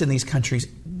Christ in these countries,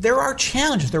 there are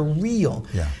challenges. They're real.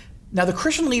 Yeah. Now, the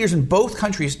Christian leaders in both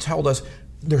countries told us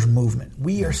there's movement.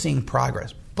 We are seeing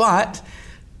progress. But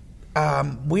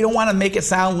we don't want to make it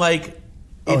sound like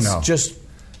it's just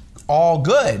all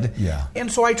good. Yeah.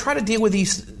 And so I try to deal with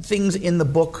these things in the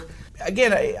book.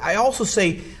 Again, I also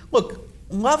say, look,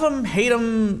 love them, hate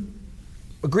them,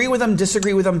 agree with them,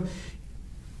 disagree with them.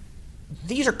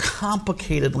 These are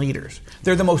complicated leaders.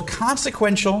 They're the most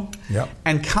consequential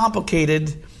and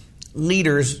complicated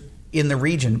leaders in the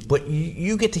region. But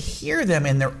you get to hear them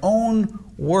in their own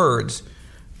words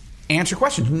answer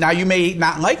questions. Now, you may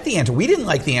not like the answer. We didn't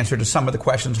like the answer to some of the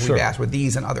questions we've asked with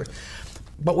these and others.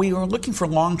 But we were looking for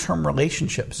long-term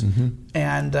relationships.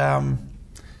 And so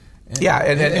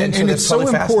it's so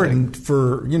important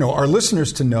for our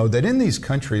listeners to know that in these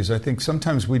countries, I think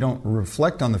sometimes we don't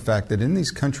reflect on the fact that in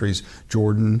these countries,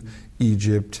 Jordan,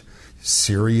 Egypt,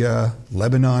 Syria,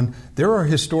 Lebanon, there are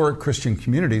historic Christian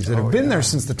communities that have been there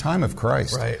since the time of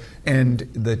Christ. Right. And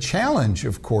the challenge,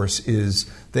 of course,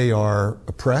 is they are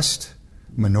oppressed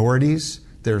minorities.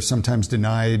 They're sometimes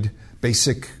denied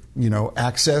basic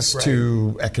access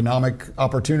to economic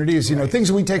opportunities, things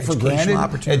that we take for granted,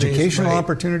 educational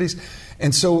opportunities.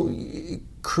 And so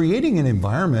creating an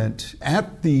environment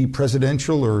at the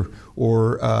presidential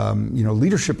or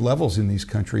leadership levels in these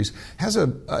countries has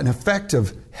an effect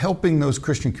of helping those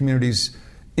Christian communities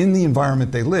in the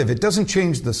environment they live. It doesn't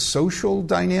change the social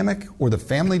dynamic or the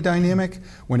family dynamic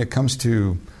when it comes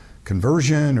to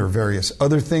conversion or various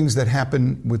other things that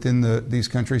happen within these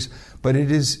countries, but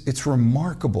it's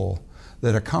remarkable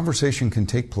that a conversation can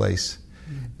take place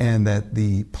and that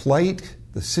the plight,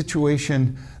 the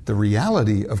situation, the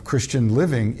reality of Christian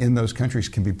living in those countries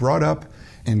can be brought up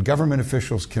and government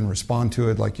officials can respond to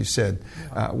it, like you said.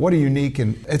 What a unique,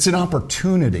 and it's an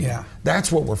opportunity. Yeah.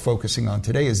 That's what we're focusing on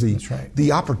today is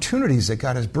the opportunities that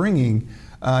God is bringing,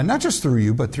 not just through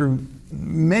you, but through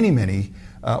many, many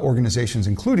organizations,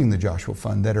 including the Joshua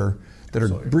Fund, that are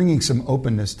bringing some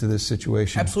openness to this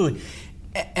situation. Absolutely.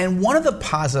 And one of the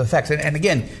positive effects, and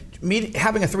again,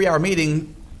 having a 3-hour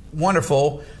meeting,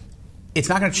 wonderful. It's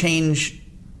not going to change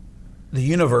the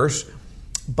universe.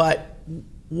 But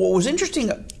what was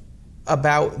interesting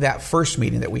about that first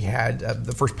meeting that we had,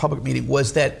 the first public meeting,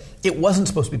 was that it wasn't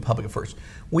supposed to be public at first.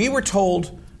 We were told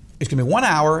it's going to be 1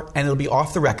 hour and it'll be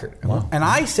off the record. Wow. And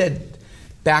I said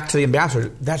back to the ambassador,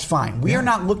 that's fine. We are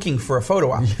not looking for a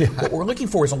photo op. What we're looking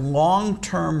for is a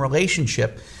long-term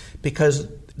relationship, because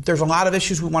there's a lot of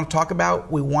issues we want to talk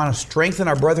about. We want to strengthen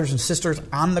our brothers and sisters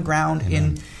on the ground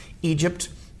in Egypt.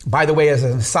 By the way, as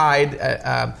an aside,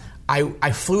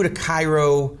 I flew to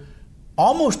Cairo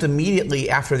almost immediately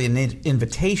after the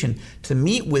invitation to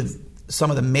meet with some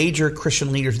of the major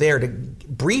Christian leaders there to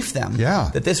brief them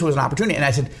that this was an opportunity. And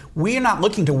I said, we are not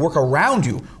looking to work around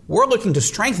you. We're looking to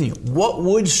strengthen you. What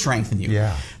would strengthen you?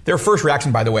 Yeah. Their first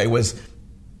reaction, by the way, was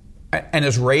an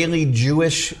Israeli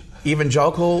Jewish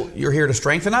evangelical, you're here to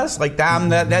strengthen us? Like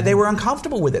that they were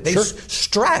uncomfortable with it. They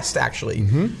stressed,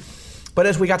 actually. But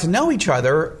as we got to know each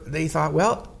other, they thought,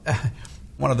 well,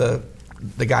 one of the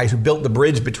guys who built the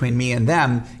bridge between me and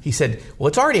them, he said, well,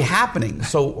 it's already happening.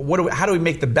 So how do we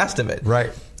make the best of it?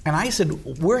 Right. And I said,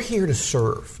 we're here to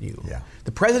serve you. Yeah.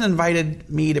 The president invited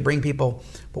me to bring people,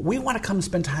 but we want to come and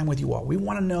spend time with you all. We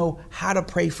want to know how to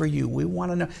pray for you. We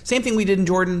want to know. Same thing we did in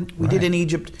Jordan, we did in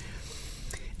Egypt.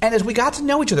 And as we got to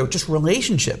know each other, just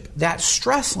relationship, that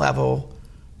stress level,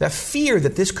 that fear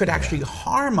that this could actually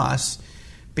harm us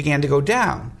began to go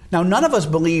down. Now, none of us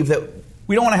believe that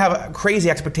we don't want to have crazy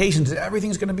expectations that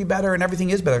everything's going to be better and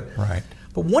everything is better. Right.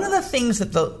 But one of the things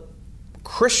that the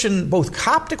Christian, both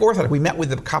Coptic, Orthodox, we met with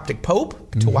the Coptic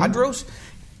Pope, Tawadros.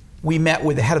 We met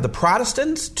with the head of the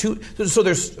Protestants. So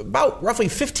there's about roughly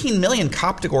 15 million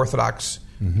Coptic Orthodox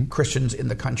Christians in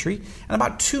the country and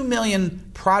about 2 million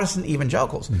Protestant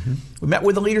evangelicals. We met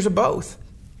with the leaders of both.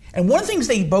 And one of the things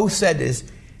they both said is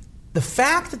the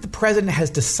fact that the president has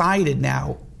decided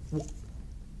now,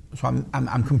 so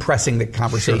I'm compressing the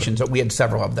conversations, but we had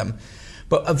several of them.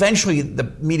 But eventually, the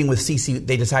meeting with Sisi,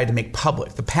 they decided to make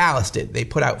public. The palace did. They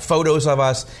put out photos of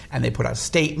us, and they put out a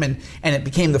statement, and it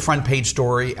became the front page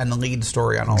story and the lead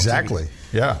story on all Exactly. TVs.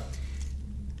 Yeah.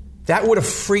 That would have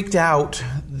freaked out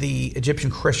the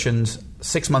Egyptian Christians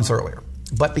 6 months earlier.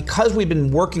 But because we've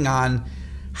been working on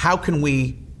how can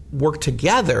we work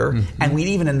together, and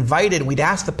we'd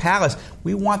asked the palace,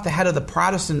 we want the head of the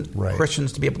Protestant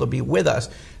Christians to be able to be with us.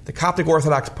 The Coptic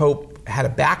Orthodox Pope had a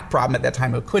back problem at that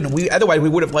time, but couldn't. Otherwise, we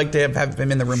would have liked to have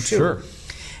him in the room too. Sure.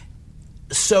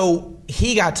 So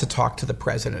he got to talk to the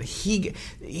president.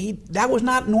 That was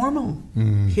not normal.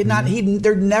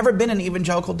 There'd never been an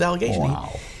evangelical delegation.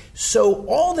 Wow. So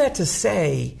all that to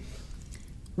say,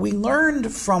 we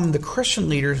learned from the Christian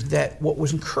leaders that what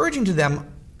was encouraging to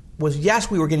them was,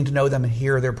 yes, we were getting to know them and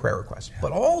hear their prayer requests,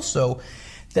 but also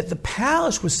that the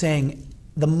palace was saying,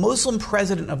 the Muslim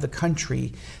president of the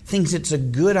country thinks it's a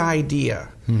good idea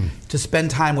to spend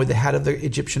time with the head of the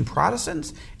Egyptian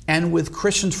Protestants and with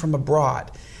Christians from abroad.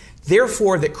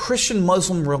 Therefore, that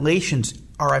Christian-Muslim relations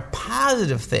are a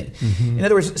positive thing. In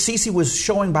other words, Sisi was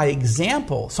showing by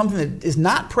example something that is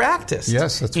not practiced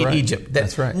in Egypt.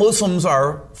 That Muslims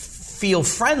feel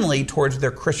friendly towards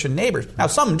their Christian neighbors. Now,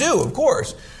 some do, of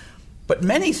course, but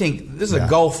many think this is a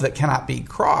gulf that cannot be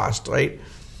crossed, right?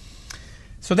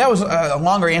 So that was a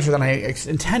longer answer than I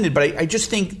intended, but I just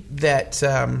think that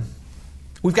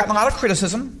we've gotten a lot of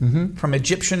criticism from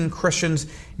Egyptian Christians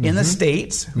in the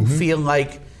States who feel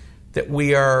like that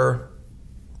we are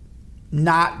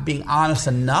not being honest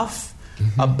enough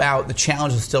about the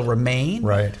challenges that still remain.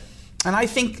 Right. And I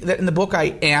think that in the book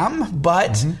I am,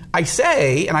 but I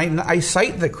say, and I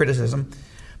cite the criticism,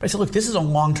 but I say, look, this is a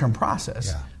long-term process.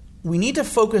 Yeah. We need to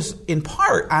focus in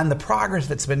part on the progress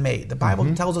that's been made. The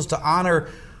Bible tells us to honor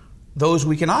those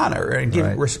we can honor and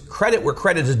give credit where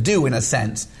credit is due, in a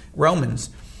sense.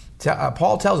 Romans,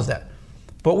 Paul tells us that.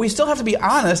 But we still have to be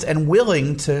honest and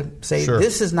willing to say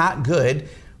this is not good,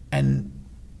 and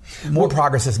more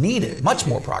progress is needed, much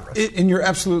more progress. And you're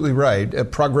absolutely right.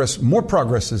 More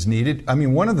progress is needed. I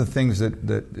mean, one of the things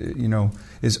that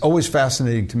is always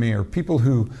fascinating to me are people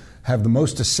who have the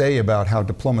most to say about how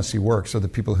diplomacy works are the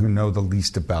people who know the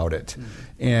least about it.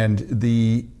 And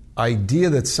the idea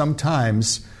that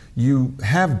sometimes you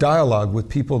have dialogue with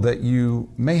people that you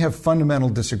may have fundamental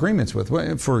disagreements with.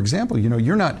 For example,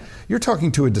 you're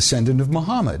talking to a descendant of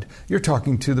Muhammad. You're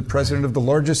talking to the president of the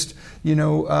largest,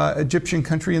 Egyptian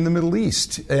country in the Middle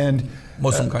East and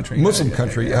Muslim country,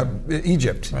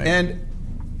 Egypt. Right.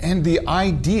 And the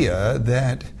idea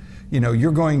that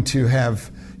you're going to have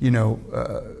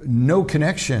no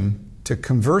connection to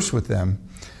converse with them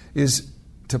is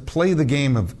to play the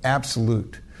game of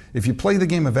absolute. If you play the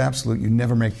game of absolute, you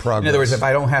never make progress. In other words,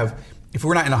 if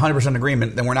we're not in 100%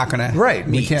 agreement, then we're not going to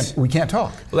meet. We can't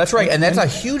talk. Well, that's right, and that's a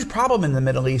huge problem in the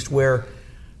Middle East, where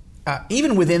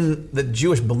even within the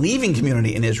Jewish believing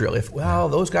community in Israel,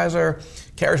 those guys are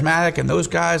charismatic and those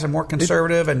guys are more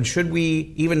conservative, and should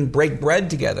we even break bread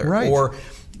together? Right. Or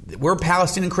we're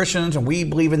Palestinian Christians and we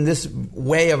believe in this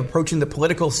way of approaching the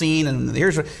political scene, and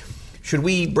should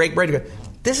we break bread together?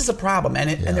 This is a problem, and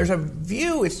there's a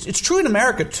view. It's true in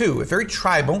America too. It's very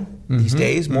tribal these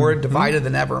days, more divided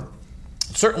than ever.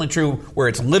 It's certainly true where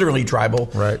it's literally tribal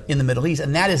in the Middle East,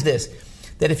 and that is this: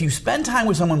 that if you spend time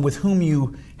with someone with whom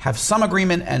you have some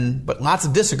agreement but lots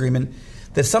of disagreement,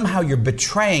 that somehow you're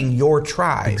betraying your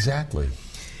tribe. Exactly.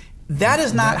 That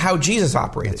is not how Jesus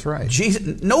operated. That's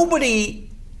right. Nobody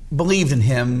believed in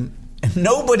him.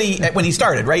 Nobody when he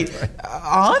started.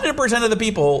 100% of the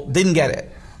people didn't get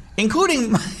it.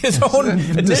 Including his own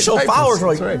initial followers were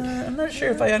like, I'm not sure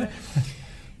if I...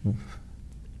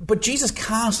 But Jesus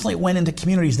constantly went into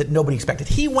communities that nobody expected.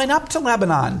 He went up to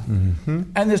Lebanon,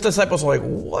 and his disciples were like,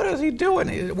 what is he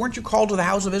doing? Weren't you called to the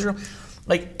house of Israel?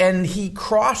 And he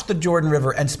crossed the Jordan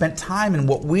River and spent time in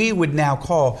what we would now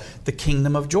call the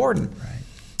Kingdom of Jordan. Right.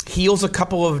 Heals a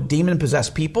couple of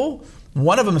demon-possessed people.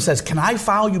 One of them says, can I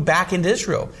follow you back into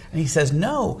Israel? And he says,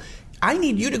 no. I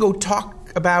need you to go talk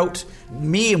about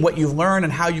me and what you've learned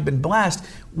and how you've been blessed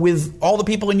with all the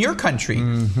people in your country.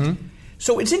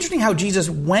 So it's interesting how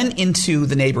Jesus went into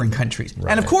the neighboring countries.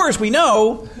 Right. And of course, we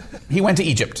know he went to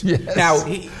Egypt. Yes. Now,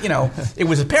 it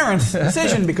was his parents'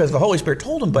 decision because the Holy Spirit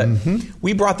told him, but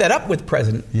we brought that up with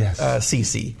President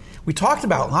Sisi. We talked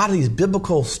about a lot of these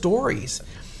biblical stories.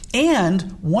 And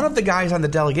one of the guys on the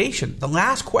delegation, the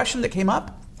last question that came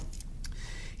up,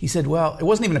 he said, well, it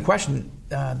wasn't even a question.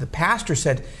 The pastor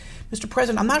said, Mr.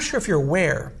 President, I'm not sure if you're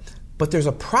aware, but there's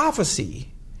a prophecy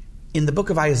in the book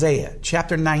of Isaiah,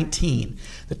 chapter 19,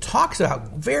 that talks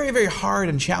about very, very hard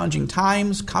and challenging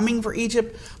times coming for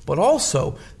Egypt, but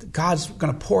also that God's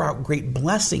going to pour out great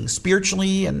blessings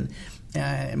spiritually and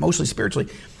mostly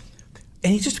spiritually.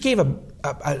 And he just gave a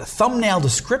thumbnail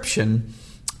description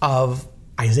of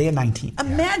Isaiah 19.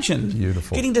 Imagine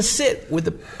getting to sit with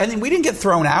and then we didn't get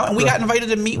thrown out, and we got invited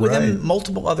to meet with him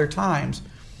multiple other times.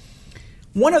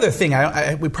 One other thing,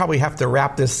 we probably have to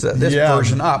wrap this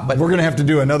version up, but we're going to have to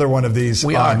do another one of these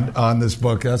on this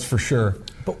book, that's for sure.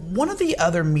 But one of the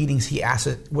other meetings he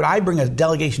asked, would I bring a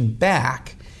delegation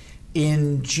back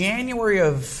in January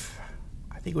of,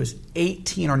 I think it was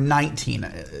 18 or 19.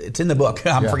 It's in the book.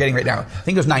 I'm forgetting right now. I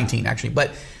think it was 19, actually.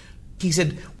 But he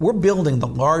said, we're building the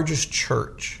largest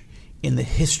church in the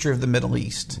history of the Middle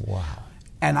East. Wow.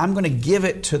 And I'm going to give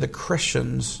it to the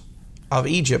Christians of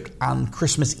Egypt on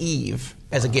Christmas Eve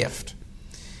as a gift.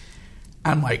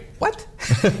 I'm like, what?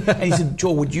 And he said,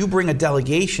 Joel, would you bring a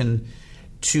delegation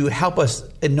to help us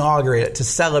inaugurate it, to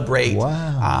celebrate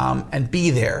and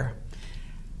be there?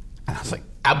 And I was like,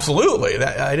 absolutely.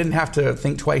 I didn't have to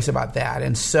think twice about that.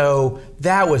 And so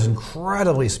that was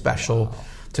incredibly special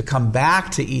to come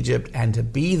back to Egypt and to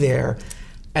be there.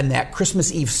 And that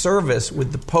Christmas Eve service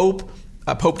with the Pope,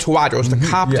 Pope Tawadros, the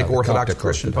Coptic Orthodox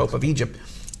Christian Pope of Egypt,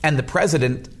 and the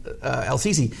president,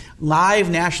 El-Sisi,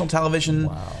 live national television.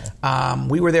 Wow.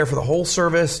 We were there for the whole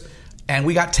service, and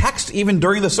we got text even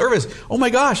during the service. Oh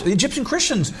my gosh, the Egyptian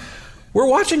Christians, we're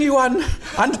watching you on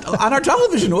our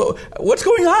television. What's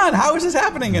going on? How is this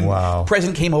happening? And the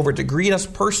president came over to greet us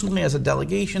personally as a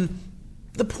delegation.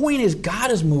 The point is, God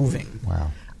is moving.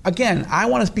 Wow. Again, I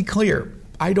want to be clear.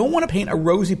 I don't want to paint a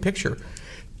rosy picture.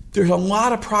 There's a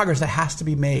lot of progress that has to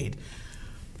be made.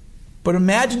 But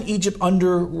imagine Egypt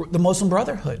under the Muslim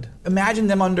Brotherhood. Imagine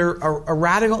them under a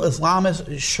radical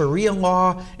Islamist Sharia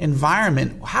law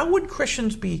environment. How would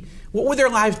Christians be? What would their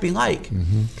lives be like?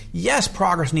 Yes,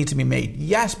 progress needs to be made.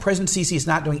 Yes, President Sisi is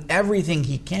not doing everything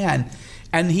he can,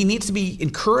 and he needs to be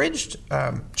encouraged,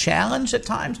 challenged at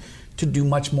times to do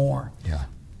much more. Yeah.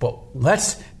 But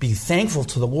let's be thankful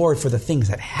to the Lord for the things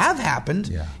that have happened.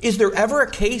 Yeah. Is there ever a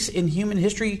case in human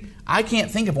history, I can't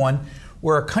think of one,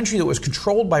 where a country that was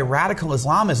controlled by radical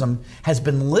Islamism has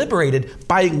been liberated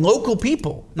by local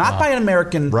people, not by an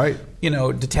American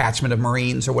detachment of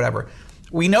Marines or whatever.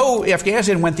 We know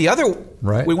Afghanistan went the other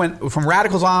way. We went from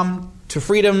radical Islam to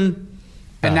freedom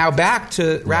and now back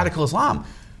to radical Islam.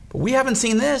 But we haven't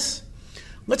seen this.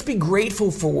 Let's be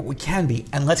grateful for what we can be,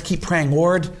 and let's keep praying.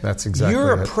 Lord, that's exactly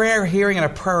you're a prayer hearing and a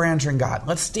prayer answering God.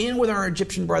 Let's stand with our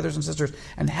Egyptian brothers and sisters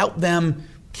and help them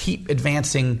keep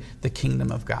advancing the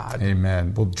kingdom of God.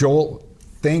 Amen. Well, Joel,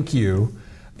 thank you.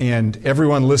 And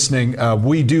everyone listening,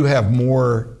 we do have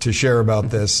more to share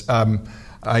about this.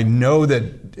 I know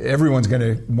that everyone's going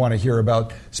to want to hear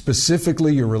about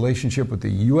specifically your relationship with the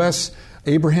U.S.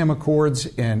 Abraham Accords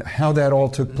and how that all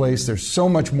took place. There's so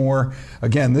much more.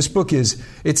 Again, this book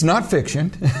it's not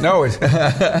fiction. No,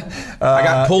 I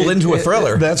got pulled into a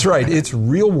thriller. That's right. It's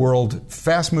real world,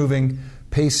 fast moving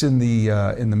pace in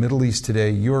the Middle East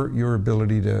today. Your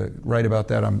ability to write about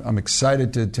that. I'm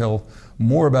excited to tell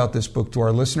more about this book to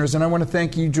our listeners. And I want to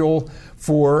thank you, Joel,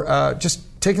 for just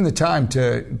taking the time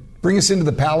to bring us into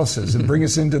the palaces and bring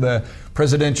us into the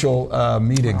presidential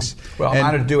meetings. Well, I'm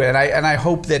honored to do it. And I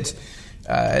hope that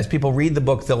as people read the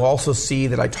book, they'll also see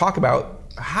that I talk about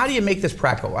how do you make this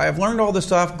practical. I have learned all this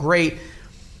stuff, great,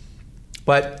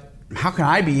 but how can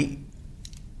I be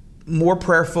more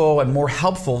prayerful and more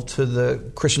helpful to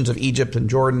the Christians of Egypt and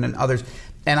Jordan and others?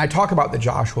 And I talk about the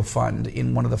Joshua Fund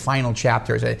in one of the final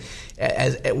chapters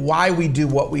as why we do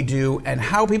what we do and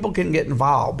how people can get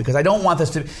involved, because I don't want this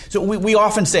to... So we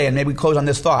often say, and maybe we close on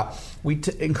this thought, we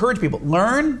encourage people,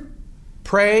 learn,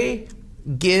 pray,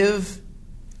 give,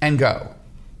 and go.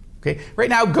 Okay. Right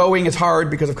now, going is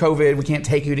hard because of COVID. We can't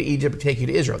take you to Egypt, take you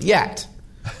to Israel yet.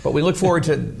 But we look forward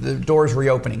to the doors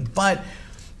reopening. But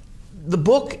the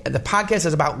book, the podcast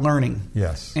is about learning.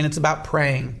 Yes. And it's about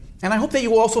praying. And I hope that you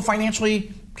will also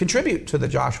financially contribute to the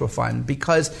Joshua Fund,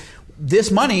 because this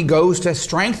money goes to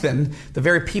strengthen the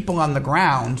very people on the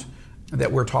ground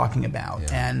that we're talking about.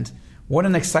 Yeah. And what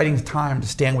an exciting time to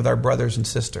stand with our brothers and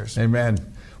sisters. Amen.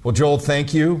 Well, Joel,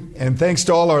 thank you. And thanks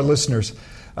to all our listeners.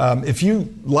 If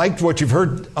you liked what you've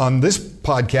heard on this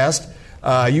podcast,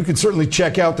 you can certainly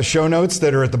check out the show notes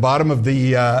that are at the bottom of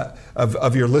the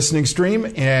of your listening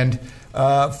stream, and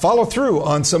follow through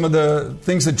on some of the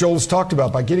things that Joel's talked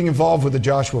about by getting involved with the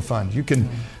Joshua Fund. You can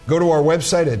go to our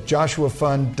website at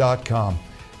joshuafund.com.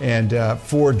 And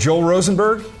for Joel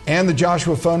Rosenberg and the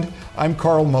Joshua Fund, I'm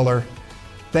Carl Muller.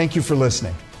 Thank you for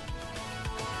listening.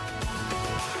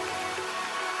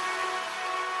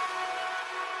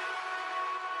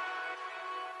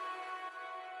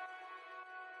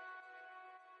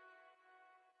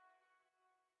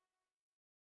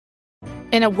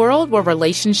 In a world where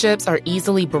relationships are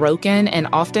easily broken and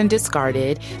often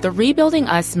discarded, the Rebuilding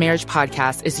Us Marriage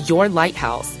podcast is your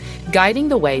lighthouse, guiding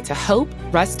the way to hope,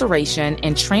 restoration,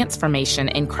 and transformation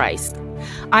in Christ.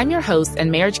 I'm your host and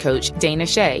marriage coach, Dana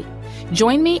Shea.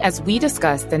 Join me as we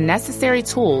discuss the necessary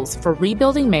tools for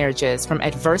rebuilding marriages from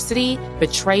adversity,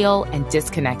 betrayal, and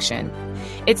disconnection.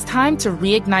 It's time to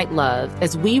reignite love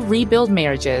as we rebuild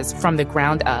marriages from the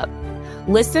ground up.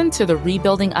 Listen to the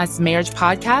Rebuilding Us Marriage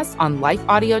podcast on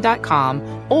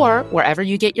lifeaudio.com or wherever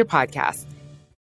you get your podcasts.